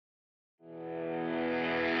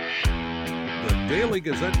Daily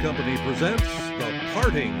Gazette Company presents the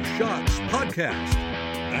Parting Schotts Podcast.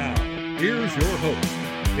 Now, here's your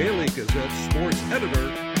host, Daily Gazette sports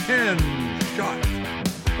editor, Ken Schott.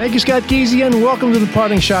 Thank you, Scott Geezy, and welcome to the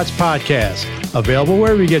Parting Schotts Podcast. Available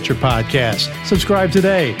wherever you get your podcasts. Subscribe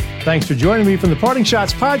today. Thanks for joining me from the Parting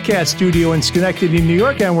Schotts Podcast studio in Schenectady, New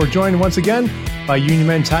York, and we're joined once again by Union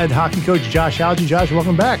men's head hockey coach Josh Hauge. Josh,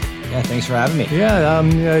 welcome back. Yeah, thanks for having me. Yeah,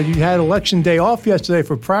 you had election day off yesterday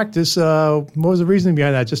for practice. What was the reasoning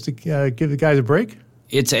behind that? Just to give the guys a break?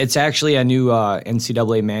 It's actually a new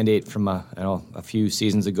NCAA mandate from a few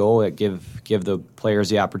seasons ago. It give the players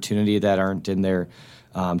the opportunity that aren't in their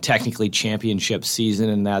technically championship season,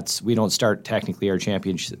 and we don't start technically our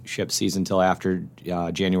championship season until after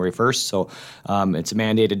January 1st. So it's a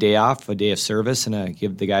mandated day off, a day of service, and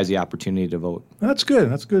give the guys the opportunity to vote. That's good.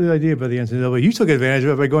 That's a good idea by the NCAA. You took advantage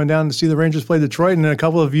of it by going down to see the Rangers play Detroit, and then a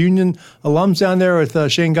couple of Union alums down there with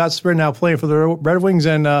Shane Gottsberg now playing for the Red Wings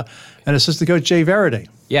and assistant coach Jay Varady.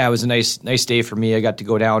 Yeah, it was a nice day for me. I got to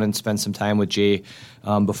go down and spend some time with Jay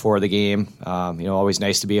before the game. Always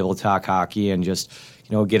nice to be able to talk hockey and just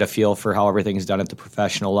get a feel for how everything's done at the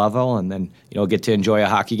professional level, and then get to enjoy a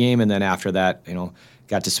hockey game. And then after that,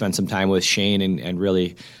 got to spend some time with Shane and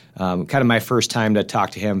really kind of my first time to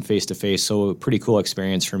talk to him face to face. So a pretty cool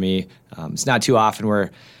experience for me. It's not too often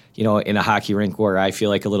where in a hockey rink where I feel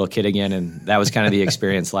like a little kid again, and that was kind of the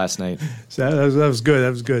experience last night. So that was good. That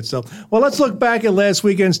was good. So, well, let's look back at last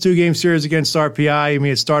weekend's two-game series against RPI. I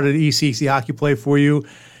mean, it started ECC hockey play for you.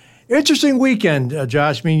 Interesting weekend,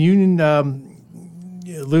 Josh. I mean, Union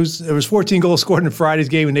lose. There was 14 goals scored in Friday's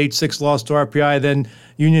game, an 8-6 loss to RPI. Then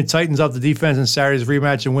Union tightens up the defense in Saturday's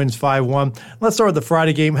rematch and wins 5-1. Let's start with the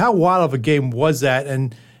Friday game. How wild of a game was that?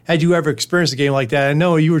 And had you ever experienced a game like that? I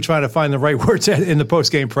know you were trying to find the right words in the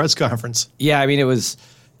post-game press conference. Yeah, I mean, it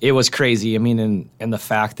was crazy. I mean, and the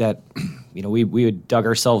fact that we had dug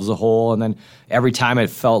ourselves a hole, and then every time it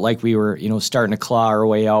felt like we were starting to claw our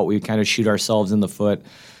way out, we kind of shoot ourselves in the foot.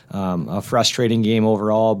 A frustrating game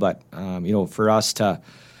overall, but for us to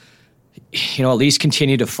at least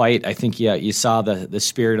continue to fight, I think you saw the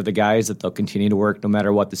spirit of the guys that they'll continue to work no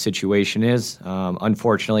matter what the situation is.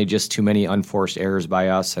 Unfortunately, just too many unforced errors by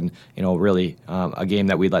us, and really a game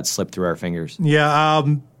that we let slip through our fingers. Yeah,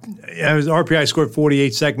 RPI scored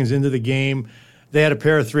 48 seconds into the game. They had a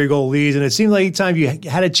pair of 3-goal leads, and it seemed like each time you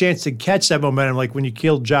had a chance to catch that momentum, like when you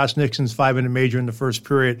killed Josh Nixon's 5-minute major in the first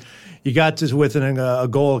period, you got to within a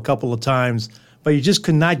goal a couple of times, but you just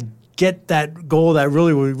could not get that goal that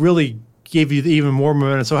really gave you even more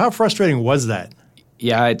momentum. So how frustrating was that?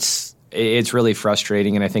 Yeah, it's really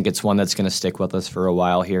frustrating, and I think it's one that's going to stick with us for a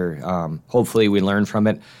while here. Hopefully we learn from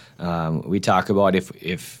it. We talk about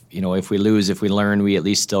if we lose, if we learn, we at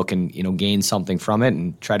least still can gain something from it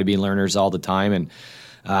and try to be learners all the time.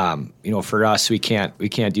 And for us, we can't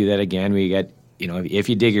do that again. We get if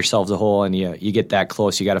you dig yourselves a hole and you get that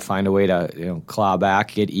close, you got to find a way to claw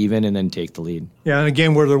back, get even, and then take the lead. Yeah, in a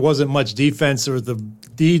game where there wasn't much defense, or the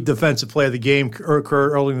defensive play of the game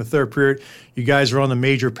occurred early in the third period. You guys are on the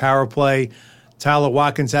major power play. Tyler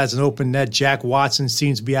Watkins has an open net. Jack Watson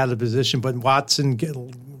seems to be out of position, but Watson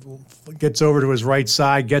gets over to his right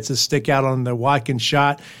side, gets a stick out on the Watkins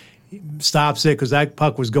shot, stops it because that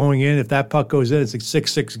puck was going in. If that puck goes in, it's a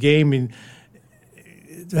 6-6 game. I mean,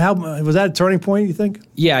 how was that a turning point, you think?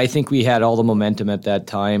 Yeah, I think we had all the momentum at that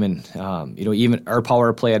time, and even our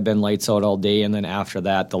power play had been lights out all day, and then after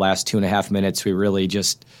that, the last 2.5 minutes, we really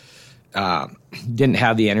just didn't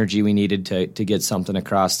have the energy we needed to get something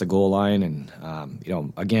across the goal line,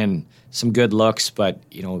 and again, some good looks, but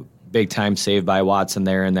big time save by Watson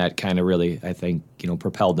there, and that kind of really, I think,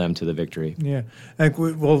 propelled them to the victory. Yeah, and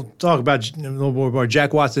we'll talk about a little more about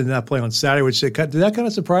Jack Watson did not play on Saturday, which did that kind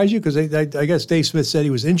of surprise you? Because I guess Dave Smith said he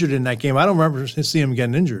was injured in that game. I don't remember seeing him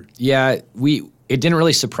getting injured. Yeah, it didn't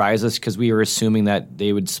really surprise us because we were assuming that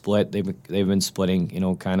they would split. They've been splitting,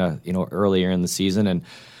 earlier in the season,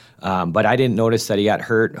 and but I didn't notice that he got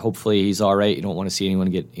hurt. Hopefully he's all right. You don't want to see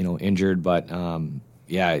anyone get injured, but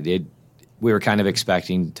we were kind of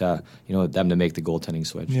expecting to, them to make the goaltending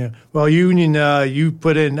switch. Yeah. Well, Union, you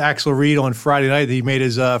put in Axel Reed on Friday night. He made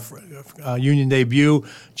his Union debut.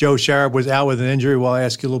 Joe Sharab was out with an injury. Well, I'll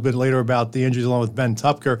ask you a little bit later about the injuries along with Ben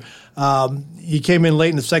Tupker. He came in late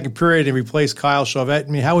in the second period and replaced Kyle Chauvette. I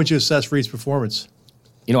mean, how would you assess Reed's performance?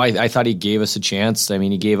 I thought he gave us a chance. I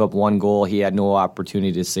mean, he gave up one goal. He had no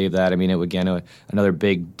opportunity to save that. I mean, it was, again, another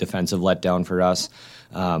big defensive letdown for us.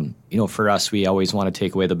 For us, we always want to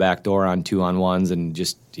take away the back door on 2-on-1s and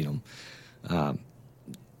just,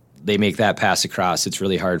 they make that pass across. It's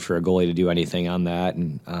really hard for a goalie to do anything on that.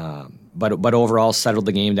 And but overall settled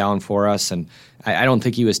the game down for us. And I don't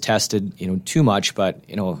think he was tested, too much. But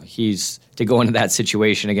he's to go into that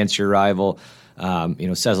situation against your rival.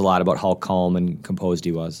 Says a lot about how calm and composed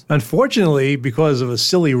he was. Unfortunately, because of a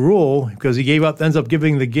silly rule, because he ends up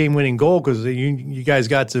giving the game-winning goal because you guys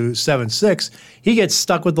got to 7-6, he gets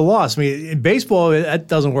stuck with the loss. I mean, in baseball, that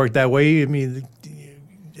doesn't work that way. I mean,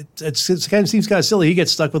 it seems kind of silly. He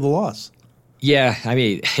gets stuck with the loss. Yeah, I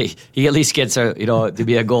mean, he at least gets to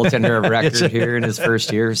be a goaltender of record here in his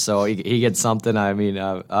first year, so he gets something. I mean,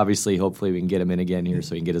 obviously, hopefully we can get him in again here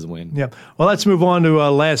so he can get his win. Yeah. Well, let's move on to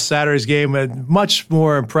last Saturday's game. A much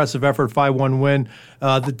more impressive effort, 5-1 win.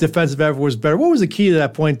 The defensive effort was better. What was the key to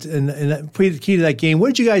that point and the key to that game? What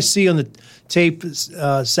did you guys see on the tape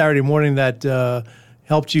Saturday morning that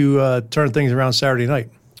helped you turn things around Saturday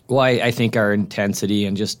night? Well, I think our intensity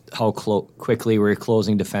and just how quickly we were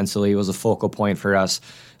closing defensively was a focal point for us.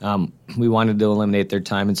 We wanted to eliminate their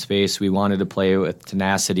time and space. We wanted to play with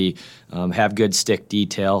tenacity, have good stick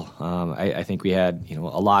detail. I think we had a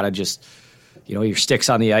lot of just your sticks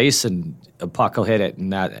on the ice and a puck will hit it,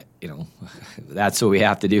 and that that's what we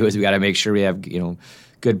have to do. Is we got to make sure we have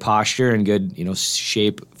good posture and good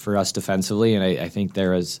shape for us defensively. And I think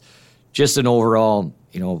there was just an overall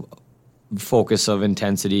focus of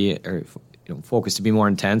intensity, or focus to be more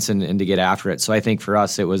intense and to get after it. So I think for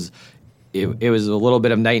us it was a little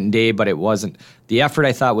bit of night and day, but it wasn't the effort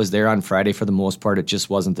I thought was there on Friday for the most part. It just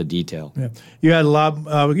wasn't the detail. Yeah. You had a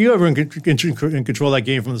lot. You were in control of that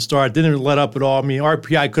game from the start. Didn't let up at all. I mean,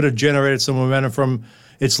 RPI could have generated some momentum from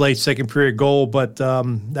its late second period goal, but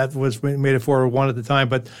that was made it 4-1 at the time.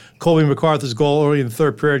 But Colby MacArthur's goal early in the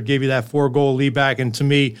third period gave you that 4-goal lead back, and to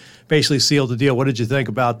me, basically sealed the deal. What did you think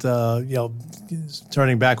about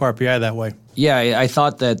turning back RPI that way? Yeah, I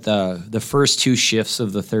thought that the first two shifts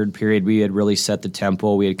of the third period, we had really set the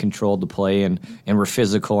tempo. We had controlled the play and were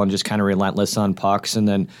physical and just kind of relentless on pucks. And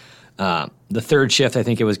then the third shift, I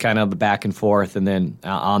think it was kind of back and forth. And then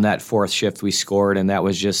on that fourth shift, we scored, and that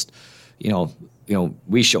was just,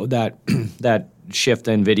 we showed that that shift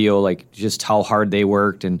in video, like just how hard they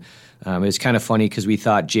worked. And it was kind of funny because we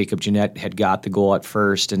thought Jacob Jeanette had got the goal at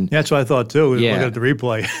first. And that's what I thought too. Looking at the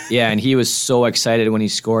replay. Yeah, and he was so excited when he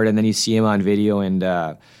scored, and then you see him on video,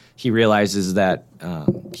 and he realizes that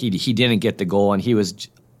he didn't get the goal, and he was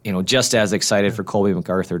just as excited for Colby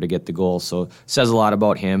MacArthur to get the goal. So it says a lot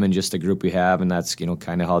about him and just the group we have, and that's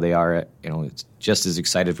kind of how they are. It's just as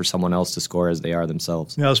excited for someone else to score as they are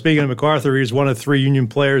themselves. Now, speaking of MacArthur, he's one of 3 Union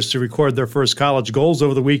players to record their first college goals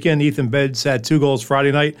over the weekend. Ethan Beds had 2 goals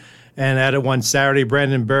Friday night and added 1 Saturday.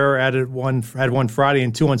 Brandon Bear had 1 Friday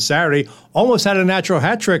and 2 on Saturday. Almost had a natural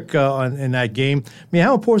hat trick in that game. I mean,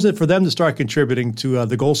 how important is it for them to start contributing to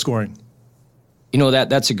the goal scoring?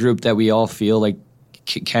 That's a group that we all feel like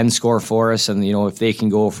can score for us, and if they can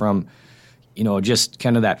go from just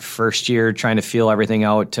kind of that first year trying to feel everything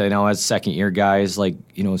out to now as second year guys, like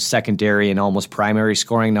secondary and almost primary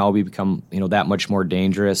scoring, now we become that much more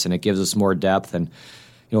dangerous, and it gives us more depth. And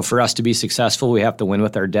for us to be successful, we have to win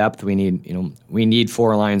with our depth. We need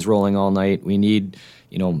 4 lines rolling all night. We need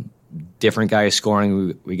different guys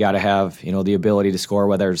scoring. We got to have the ability to score,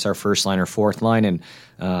 whether it's our first line or fourth line.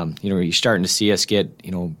 And you're starting to see us get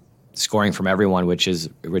scoring from everyone, which is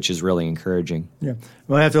really encouraging. Yeah.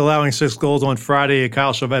 Well, after allowing 6 goals on Friday,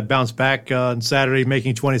 Kyle Chauvette bounced back on Saturday,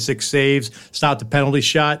 making 26 saves, stopped the penalty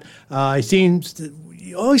shot.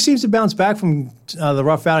 He always seems to bounce back from the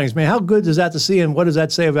rough outings. Man, how good is that to see, and what does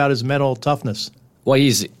that say about his mental toughness? Well,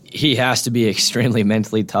 he has to be extremely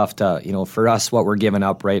mentally tough to, for us, what we're giving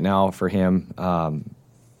up right now for him.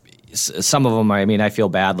 Some of them, I feel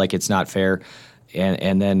bad, like it's not fair.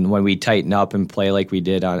 And then when we tighten up and play like we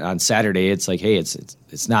did on Saturday, it's like, hey,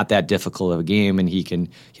 it's not that difficult of a game, and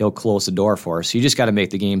he'll close the door for us. So you just got to make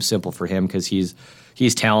the game simple for him because he's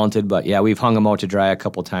talented. But yeah, we've hung him out to dry a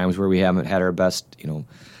couple times where we haven't had our best.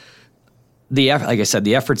 Like I said,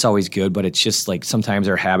 the effort's always good, but it's just like sometimes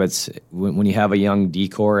our habits when you have a young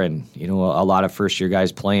decor and a lot of first year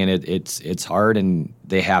guys playing it's hard, and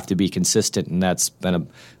they have to be consistent, and that's been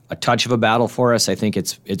a touch of a battle for us. I think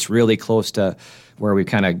it's really close to where we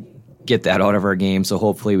kind of get that out of our game. So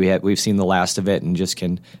hopefully we've seen the last of it and just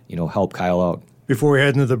can help Kyle out. Before we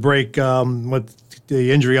head into the break, with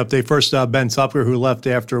the injury update, first Ben Tupper, who left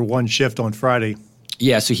after 1 shift on Friday.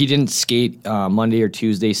 Yeah, so he didn't skate Monday or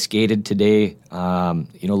Tuesday, skated today,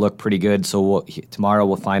 looked pretty good. So tomorrow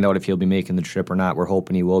we'll find out if he'll be making the trip or not. We're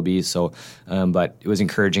hoping he will be. So, but it was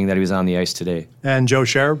encouraging that he was on the ice today. And Joe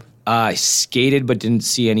Sherb? Skated, but didn't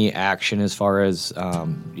see any action as far as,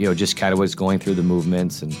 just kind of was going through the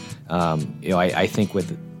movements. And, I think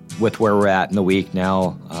with with where we're at in the week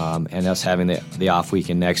now, and us having the off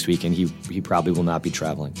weekend next weekend, he probably will not be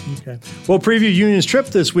traveling. Okay. We'll preview Union's trip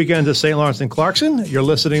this weekend to St. Lawrence and Clarkson. You're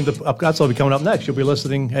listening to that's will be coming up next. You'll be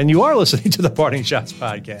listening, and you are listening to the Parting Schotts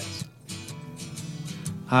Podcast.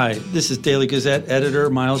 Hi, this is Daily Gazette editor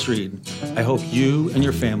Miles Reed. I hope you and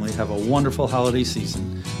your family have a wonderful holiday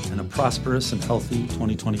season and a prosperous and healthy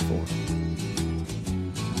 2024.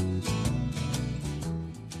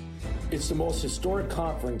 It's the most historic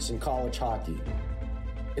conference in college hockey.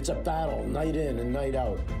 It's a battle night in and night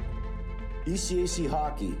out. ECAC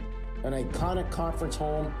Hockey, an iconic conference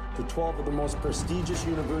home to 12 of the most prestigious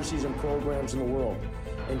universities and programs in the world,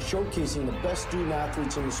 and showcasing the best student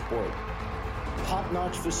athletes in the sport.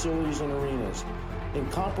 Top-notch facilities and arenas,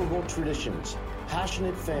 incomparable traditions,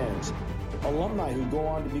 passionate fans, alumni who go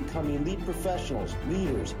on to become elite professionals,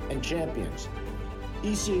 leaders, and champions.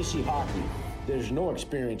 ECAC Hockey. There's no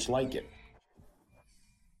experience like it.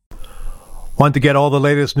 Want to get all the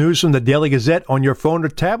latest news from the Daily Gazette on your phone or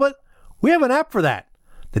tablet? We have an app for that.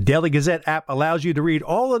 The Daily Gazette app allows you to read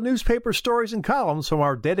all the newspaper stories and columns from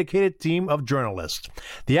our dedicated team of journalists.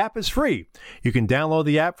 The app is free. You can download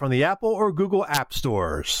the app from the Apple or Google App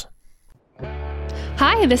Stores.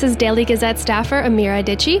 Hi, this is Daily Gazette staffer Amira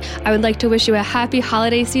Adichie. I would like to wish you a happy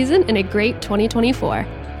holiday season and a great 2024.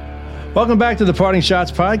 Welcome back to the Parting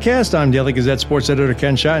Schotts Podcast. I'm Daily Gazette sports editor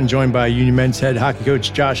Ken Schott, and joined by Union men's head hockey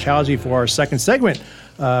coach Josh Hauge for our second segment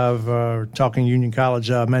of talking Union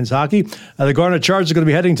College men's hockey. The Garnet Chargers are going to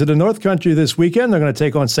be heading to the North Country this weekend. They're going to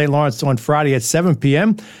take on St. Lawrence on Friday at 7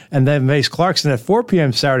 p.m. and then face Clarkson at 4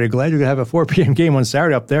 p.m. Saturday. Glad you're going to have a 4 p.m. game on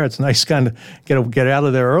Saturday up there. It's nice kind of get out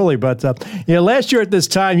of there early. But last year at this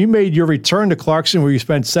time, you made your return to Clarkson, where you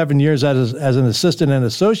spent 7 years as an assistant and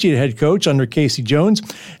associate head coach under Casey Jones,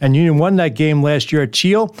 and Union won that game last year at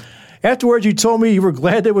Cheel. Afterwards, you told me you were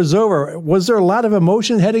glad it was over. Was there a lot of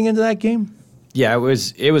emotion heading into that game? Yeah, it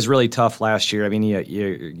was really tough last year. I mean,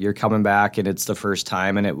 you're coming back, and it's the first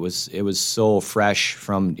time, and it was so fresh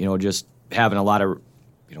from just having a lot of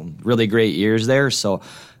really great years there. So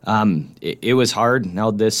it was hard.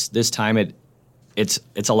 Now this time it's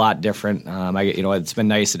a lot different. It's been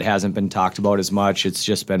nice. It hasn't been talked about as much. It's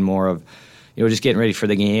just been more of just getting ready for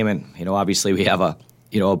the game, and obviously we have a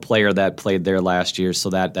player that played there last year,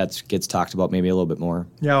 so that gets talked about maybe a little bit more.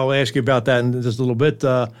 Yeah, I'll ask you about that in just a little bit.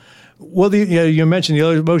 Well, you mentioned the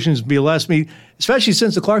other emotions be less. Especially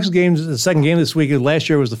since the Clarkson game is the second game this week, and last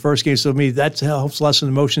year was the first game, so that helps lessen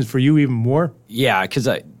emotions for you even more. Yeah, because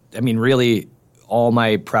really, all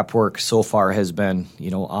my prep work so far has been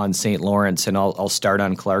on St. Lawrence, and I'll start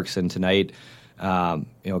on Clarkson tonight.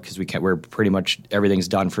 Because we're pretty much everything's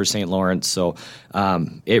done for St. Lawrence, so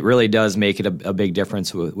it really does make it a big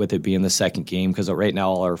difference with it being the second game. Because right now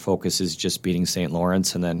all our focus is just beating St.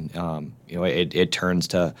 Lawrence, and then it turns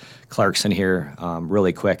to Clarkson here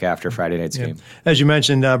really quick after Friday night's game. As you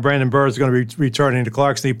mentioned, Brandon Burr is going to be returning to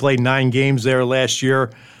Clarkson. He played 9 games there last year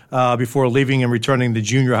before leaving and returning to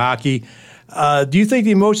junior hockey. Do you think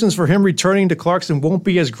the emotions for him returning to Clarkson won't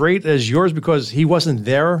be as great as yours because he wasn't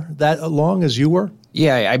there that long as you were?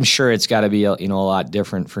 Yeah, I'm sure it's got to be a lot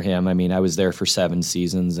different for him. I mean, I was there for 7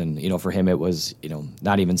 seasons, and for him it was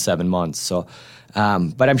not even 7 months. So,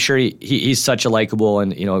 but I'm sure he's such a likable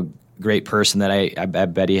and great person that I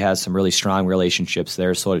bet he has some really strong relationships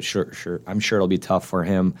there. So I'm sure it'll be tough for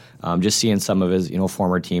him just seeing some of his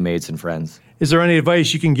former teammates and friends. Is there any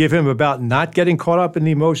advice you can give him about not getting caught up in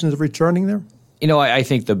the emotions of returning there? I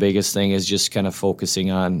think the biggest thing is just kind of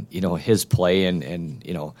focusing on, his play and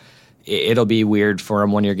it'll be weird for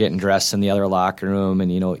him when you're getting dressed in the other locker room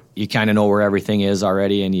and, you kind of know where everything is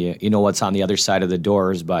already and you know what's on the other side of the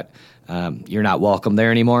doors, but you're not welcome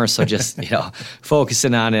there anymore. So just,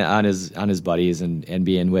 focusing on his buddies and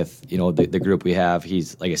being with, the group we have.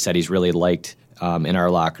 He's, like I said, he's really liked in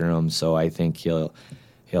our locker room. So I think he'll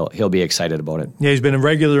be excited about it. Yeah, he's been a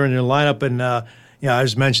regular in your lineup, and I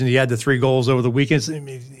just mentioned he had the 3 goals over the weekends.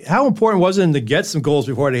 How important was it to get some goals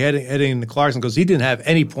before they heading into Clarkson? Because he didn't have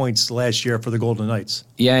any points last year for the Golden Knights.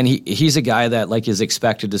 Yeah, and he's a guy that is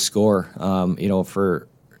expected to score.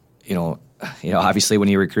 Obviously when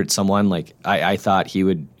you recruit someone, I thought he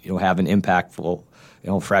would have an impactful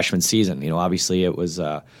freshman season. Obviously it was.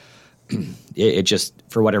 It just,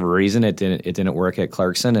 for whatever reason, it didn't work at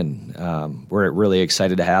Clarkson, and we're really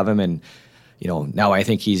excited to have him. And now I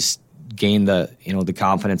think he's gained the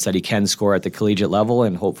confidence that he can score at the collegiate level,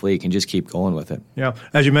 and hopefully he can just keep going with it. Yeah,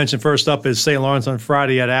 as you mentioned, first up is St. Lawrence on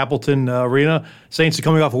Friday at Appleton Arena. Saints are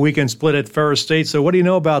coming off a weekend split at Ferris State. So what do you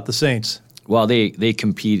know about the Saints? Well, they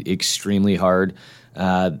compete extremely hard.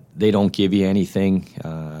 They don't give you anything.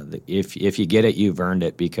 If you get it, you've earned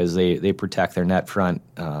it because they protect their net front.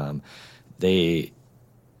 They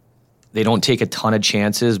don't take a ton of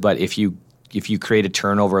chances, but if you create a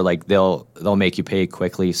turnover, like they'll make you pay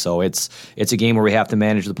quickly. So it's a game where we have to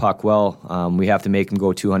manage the puck well. We have to make them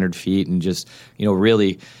go 200 feet and just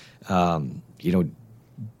really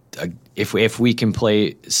if we can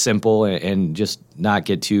play simple and just not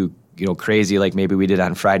get too crazy like maybe we did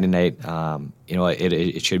on Friday night,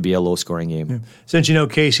 it should be a low-scoring game. Yeah. Since you know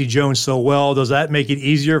Casey Jones so well, does that make it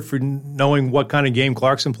easier for knowing what kind of game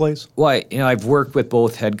Clarkson plays? Well, I've worked with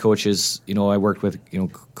both head coaches. I worked with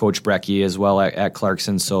Coach Brecky as well at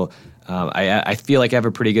Clarkson, so I feel like I have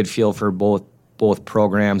a pretty good feel for both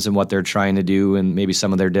programs and what they're trying to do and maybe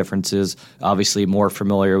some of their differences. Obviously, more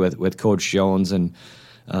familiar with Coach Jones and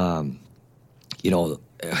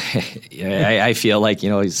I feel like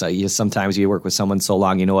sometimes you work with someone so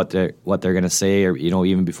long you know what they're going to say or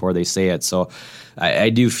even before they say it. So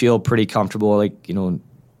I do feel pretty comfortable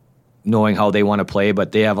knowing how they want to play,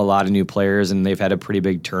 but they have a lot of new players and they've had a pretty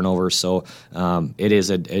big turnover. So it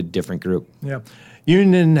is a different group. Yeah.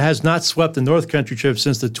 Union has not swept the North Country trip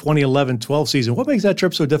since the 2011-12 season. What makes that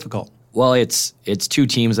trip so difficult? Well, it's two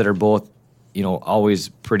teams that are both always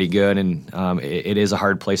pretty good, and it is a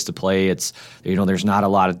hard place to play. It's there's not a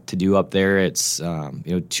lot to do up there. It's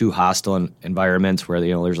two hostile environments where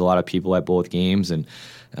there's a lot of people at both games, and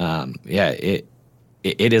it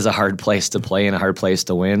is a hard place to play and a hard place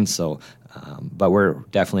to win. So, but we're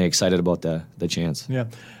definitely excited about the chance. Yeah,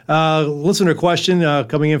 listener question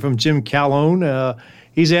coming in from Jim Calhoun.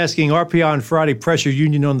 He's asking, RPI on Friday pressured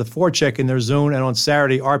Union on the forecheck in their zone, and on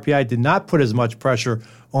Saturday, RPI did not put as much pressure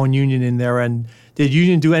on Union in there. And did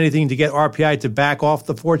Union do anything to get RPI to back off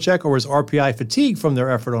the forecheck, or was RPI fatigued from their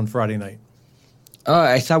effort on Friday night?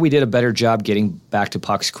 I thought we did a better job getting back to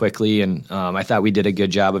pucks quickly, and I thought we did a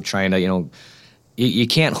good job of trying to, you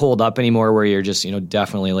can't hold up anymore where you're just,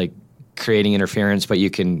 definitely like creating interference, but you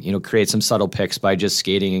can, create some subtle picks by just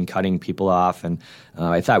skating and cutting people off. And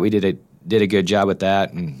I thought we did a good job with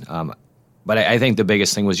that. And but I think the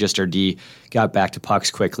biggest thing was just our D got back to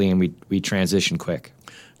pucks quickly and we transitioned quick.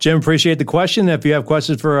 Jim, appreciate the question. If you have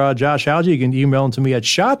questions for Josh Hauge, you can email them to me at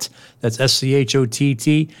Schott, that's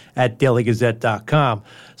SCHOTT, at dailygazette.com.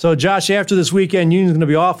 So, Josh, after this weekend, Union's going to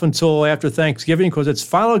be off until after Thanksgiving because it's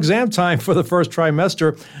final exam time for the first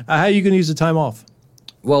trimester. How are you going to use the time off?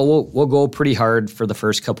 Well, we'll go pretty hard for the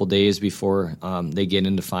first couple days before they get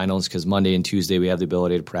into finals because Monday and Tuesday we have the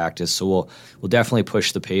ability to practice. So we'll definitely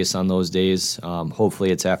push the pace on those days. Hopefully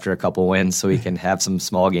it's after a couple wins so we can have some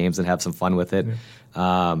small games and have some fun with it. Yeah.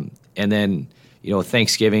 And then,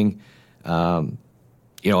 Thanksgiving, Thanksgiving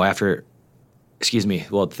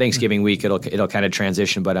week it'll kind of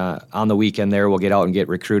transition. But on the weekend there we'll get out and get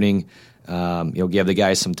recruiting. Give the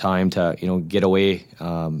guys some time to get away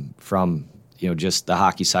from just the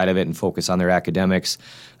hockey side of it and focus on their academics.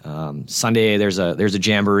 Sunday there's a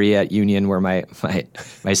jamboree at Union where my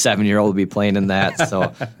 7-year-old will be playing in that.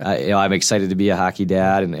 So I'm excited to be a hockey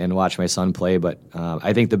dad and watch my son play. But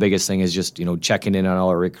I think the biggest thing is just checking in on all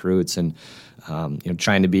our recruits and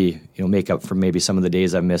trying to be make up for maybe some of the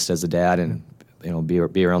days I've missed as a dad and be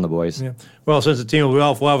around the boys. Yeah. Well, since the team will be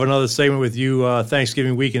off, we'll have another segment with you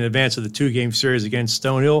Thanksgiving week in advance of the 2-game series against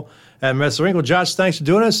Stonehill at Messerinkle. Josh, thanks for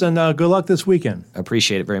doing this, and good luck this weekend. I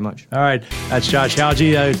appreciate it very much. All right, that's Josh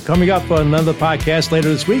Hauge. Coming up on another podcast later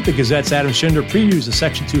this week, the Gazette's Adam Schindler previews the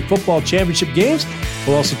Section 2 football championship games.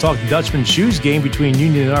 We'll also talk the Dutchman Shoes game between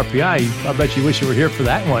Union and RPI. I bet you wish you were here for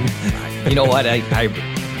that one. You know what?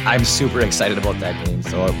 I'm super excited about that game,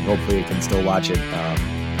 so hopefully we can still watch it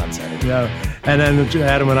on Saturday. Yeah. And then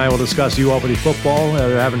Adam and I will discuss UAlbany football.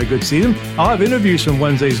 They're having a good season. I'll have interviews from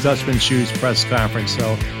Wednesday's Dutchman Shoes press conference,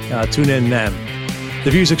 so tune in then.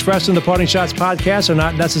 The views expressed in the Parting Schotts Podcast are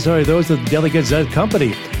not necessarily those of the Daily Gazette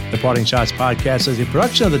Company. The Parting Schotts Podcast is a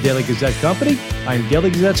production of the Daily Gazette Company. I'm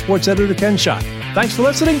Daily Gazette sports editor Ken Schott. Thanks for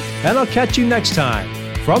listening, and I'll catch you next time.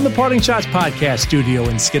 From the Parting Schotts Podcast studio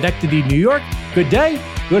in Schenectady, New York, good day,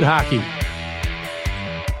 good hockey.